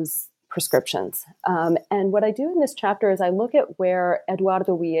of those prescriptions. And what I do in this chapter is I look at where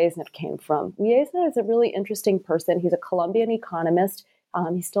Eduardo Wiesner came from. Wiesner is a really interesting person. He's a Colombian economist.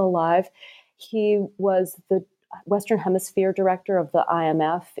 He's still alive. He was the Western Hemisphere director of the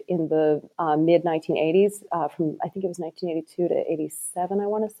IMF in the mid 1980s, from I think it was 1982 to 87, I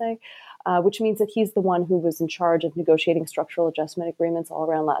want to say, which means that he's the one who was in charge of negotiating structural adjustment agreements all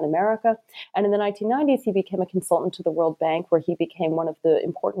around Latin America. And in the 1990s, he became a consultant to the World Bank, where he became one of the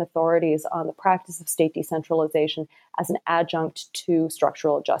important authorities on the practice of state decentralization as an adjunct to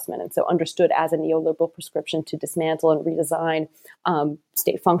structural adjustment, and so understood as a neoliberal prescription to dismantle and redesign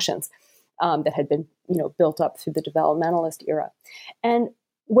state functions that had been, built up through the developmentalist era. And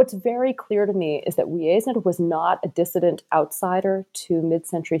what's very clear to me is that Wiesner was not a dissident outsider to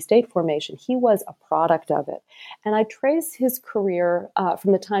mid-century state formation. He was a product of it. And I trace his career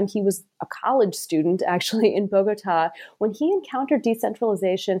from the time he was a college student, actually, in Bogota, when he encountered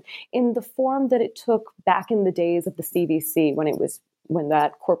decentralization in the form that it took back in the days of the CVC, when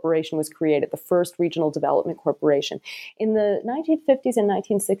that corporation was created, the first regional development corporation. In the 1950s and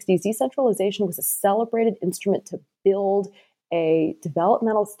 1960s, decentralization was a celebrated instrument to build a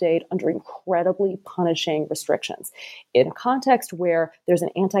developmental state under incredibly punishing restrictions. In a context where there's an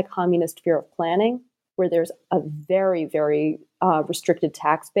anti-communist fear of planning, where there's a very, very restricted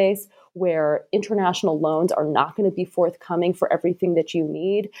tax base, where international loans are not going to be forthcoming for everything that you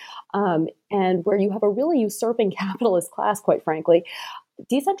need, and where you have a really usurping capitalist class, quite frankly,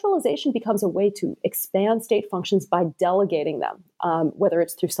 decentralization becomes a way to expand state functions by delegating them, whether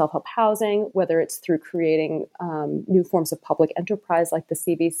it's through self-help housing, whether it's through creating new forms of public enterprise like the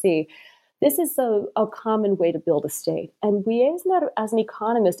CVC. This is a common way to build a state. And Wiesner, as an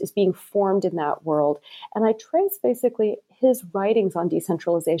economist, is being formed in that world. And I trace basically his writings on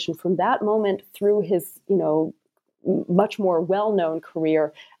decentralization from that moment through his, much more well-known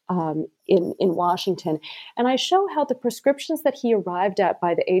career in Washington. And I show how the prescriptions that he arrived at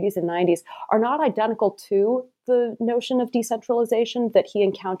by the 80s and 90s are not identical to the notion of decentralization that he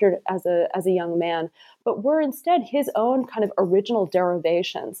encountered as a young man, but were instead his own kind of original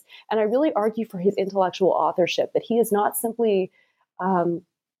derivations. And I really argue for his intellectual authorship, that he is not simply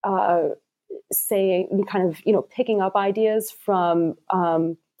saying, picking up ideas from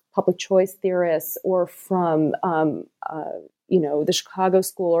public choice theorists or from the Chicago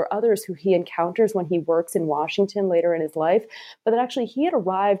School or others who he encounters when he works in Washington later in his life, but that actually he had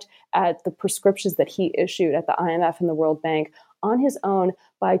arrived at the prescriptions that he issued at the IMF and the World Bank on his own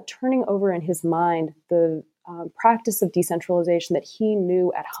by turning over in his mind the practice of decentralization that he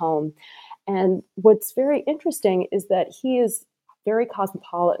knew at home. And what's very interesting is that he is very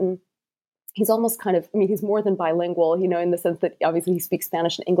cosmopolitan. He's almost he's more than bilingual, in the sense that obviously he speaks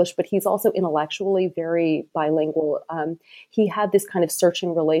Spanish and English, but he's also intellectually very bilingual. He had this kind of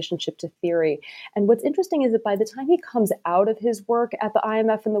searching relationship to theory. And what's interesting is that by the time he comes out of his work at the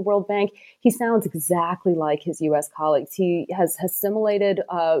IMF and the World Bank, he sounds exactly like his U.S. colleagues. He has assimilated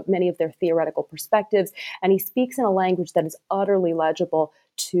many of their theoretical perspectives, and he speaks in a language that is utterly legible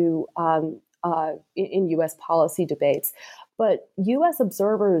to in U.S. policy debates. But U.S.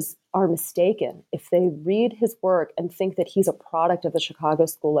 observers are mistaken if they read his work and think that he's a product of the Chicago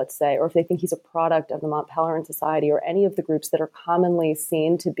School, let's say, or if they think he's a product of the Mont Pelerin Society or any of the groups that are commonly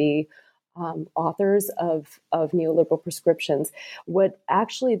seen to be authors of neoliberal prescriptions. What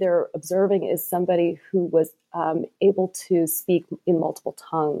actually they're observing is somebody who was able to speak in multiple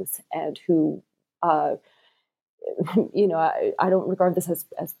tongues and who I don't regard this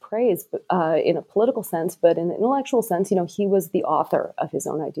as praise, but in a political sense, but in an intellectual sense, he was the author of his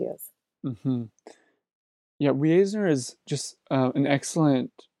own ideas. Mm-hmm. Yeah, Wiesner is just an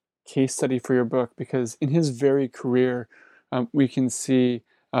excellent case study for your book, because in his very career, we can see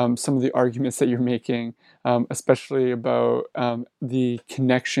some of the arguments that you're making, especially about the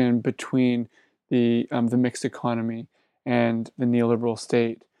connection between the mixed economy and the neoliberal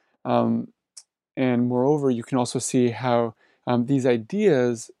state. And moreover, you can also see how these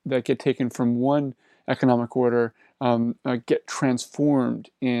ideas that get taken from one economic order get transformed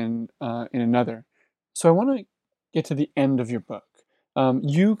in another. So I want to get to the end of your book.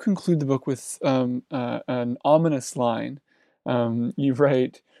 You conclude the book with an ominous line. You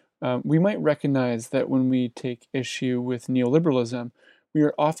write, "We might recognize that when we take issue with neoliberalism, we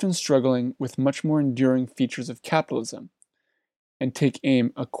are often struggling with much more enduring features of capitalism, and take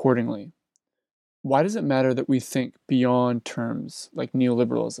aim accordingly." Why does it matter that we think beyond terms like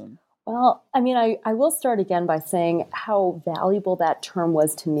neoliberalism? Well, I will start again by saying how valuable that term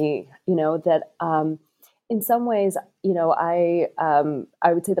was to me. That in some ways,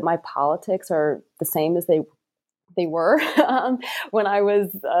 I would say that my politics are the same as they were when I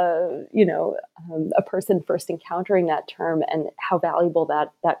was, a person first encountering that term, and how valuable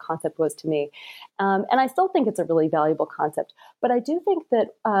that concept was to me. And I still think it's a really valuable concept. But I do think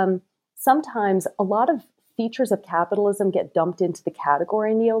that sometimes a lot of features of capitalism get dumped into the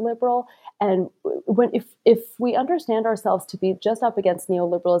category neoliberal. And if we understand ourselves to be just up against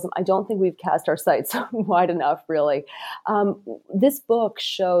neoliberalism, I don't think we've cast our sights wide enough, really. This book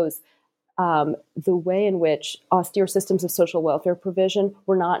shows the way in which austere systems of social welfare provision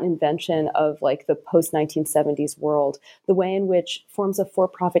were not an invention of like the post-1970s world, the way in which forms of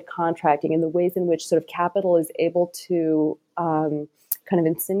for-profit contracting and the ways in which sort of capital is able to kind of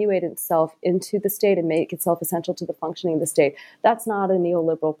insinuate itself into the state and make itself essential to the functioning of the state. That's not a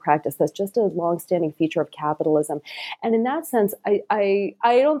neoliberal practice. That's just a longstanding feature of capitalism. And in that sense, I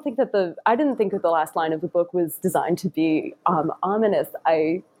don't think that I didn't think that the last line of the book was designed to be ominous.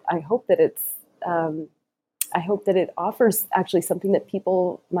 I hope that it offers actually something that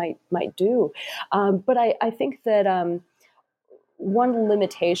people might do. But I think that one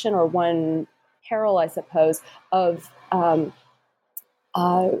limitation or one peril, I suppose, of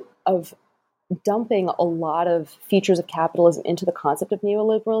dumping a lot of features of capitalism into the concept of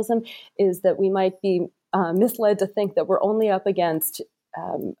neoliberalism is that we might be misled to think that we're only up against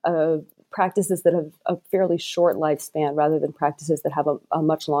practices that have a fairly short lifespan rather than practices that have a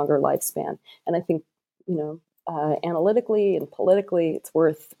much longer lifespan. And I think, analytically and politically, it's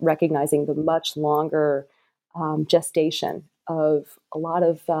worth recognizing the much longer gestation of a lot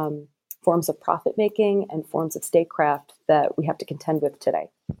of forms of profit making and forms of statecraft that we have to contend with today.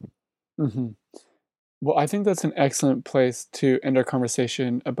 Mm-hmm. Well, I think that's an excellent place to end our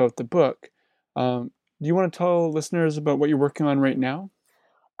conversation about the book. Do you want to tell listeners about what you're working on right now?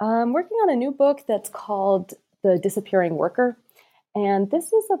 I'm working on a new book that's called The Disappearing Worker. And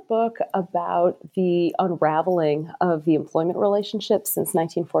this is a book about the unraveling of the employment relationship since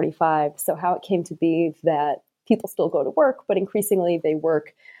 1945. So how it came to be that people still go to work, but increasingly they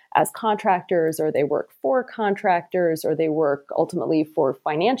work as contractors, or they work for contractors, or they work ultimately for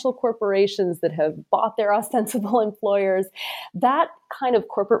financial corporations that have bought their ostensible employers. That kind of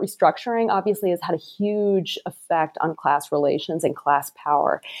corporate restructuring obviously has had a huge effect on class relations and class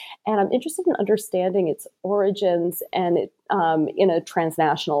power. And I'm interested in understanding its origins and it in a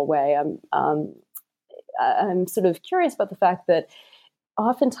transnational way. I'm sort of curious about the fact that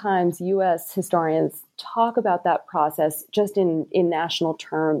oftentimes, U.S. historians talk about that process just in national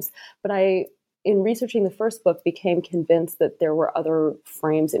terms. But in researching the first book, became convinced that there were other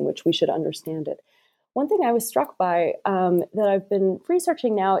frames in which we should understand it. One thing I was struck by that I've been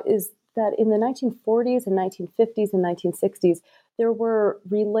researching now is that in the 1940s and 1950s and 1960s, there were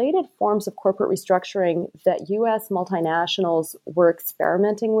related forms of corporate restructuring that U.S. multinationals were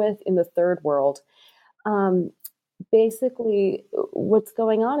experimenting with in the third world. Basically, what's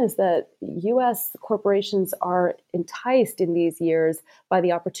going on is that U.S. corporations are enticed in these years by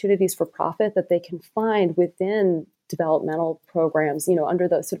the opportunities for profit that they can find within developmental programs, under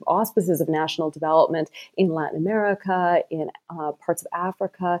the sort of auspices of national development in Latin America, in parts of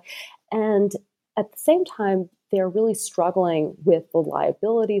Africa. And at the same time, they're really struggling with the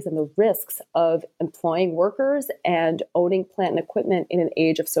liabilities and the risks of employing workers and owning plant and equipment in an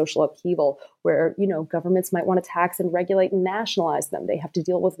age of social upheaval where, governments might want to tax and regulate and nationalize them. They have to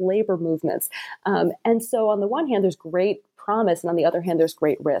deal with labor movements. And so on the one hand, there's great promise, and on the other hand, there's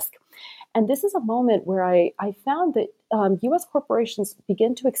great risk. And this is a moment where I found that U.S. corporations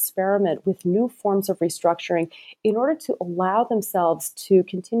begin to experiment with new forms of restructuring in order to allow themselves to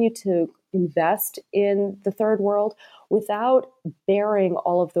continue to invest in the third world without bearing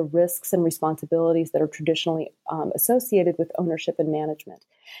all of the risks and responsibilities that are traditionally associated with ownership and management.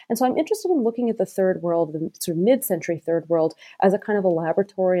 And so I'm interested in looking at the third world, the sort of mid-century third world, as a kind of a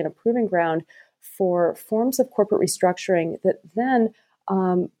laboratory and a proving ground for forms of corporate restructuring that then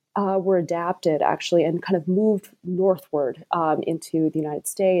were adapted, actually, and kind of moved northward into the United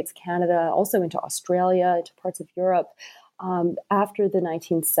States, Canada, also into Australia, into parts of Europe after the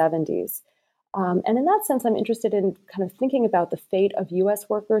 1970s. And in that sense, I'm interested in kind of thinking about the fate of U.S.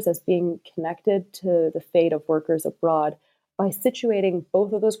 workers as being connected to the fate of workers abroad by situating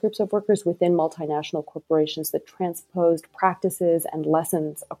both of those groups of workers within multinational corporations that transposed practices and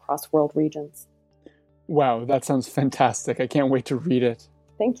lessons across world regions. Wow, that sounds fantastic. I can't wait to read it.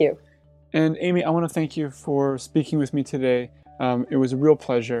 Thank you. And Amy, I want to thank you for speaking with me today. It was a real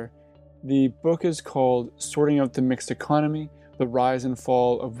pleasure. The book is called Sorting Out the Mixed Economy, The Rise and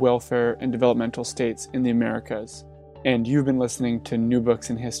Fall of Welfare and Developmental States in the Americas. And you've been listening to New Books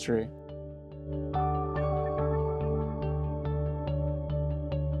in History.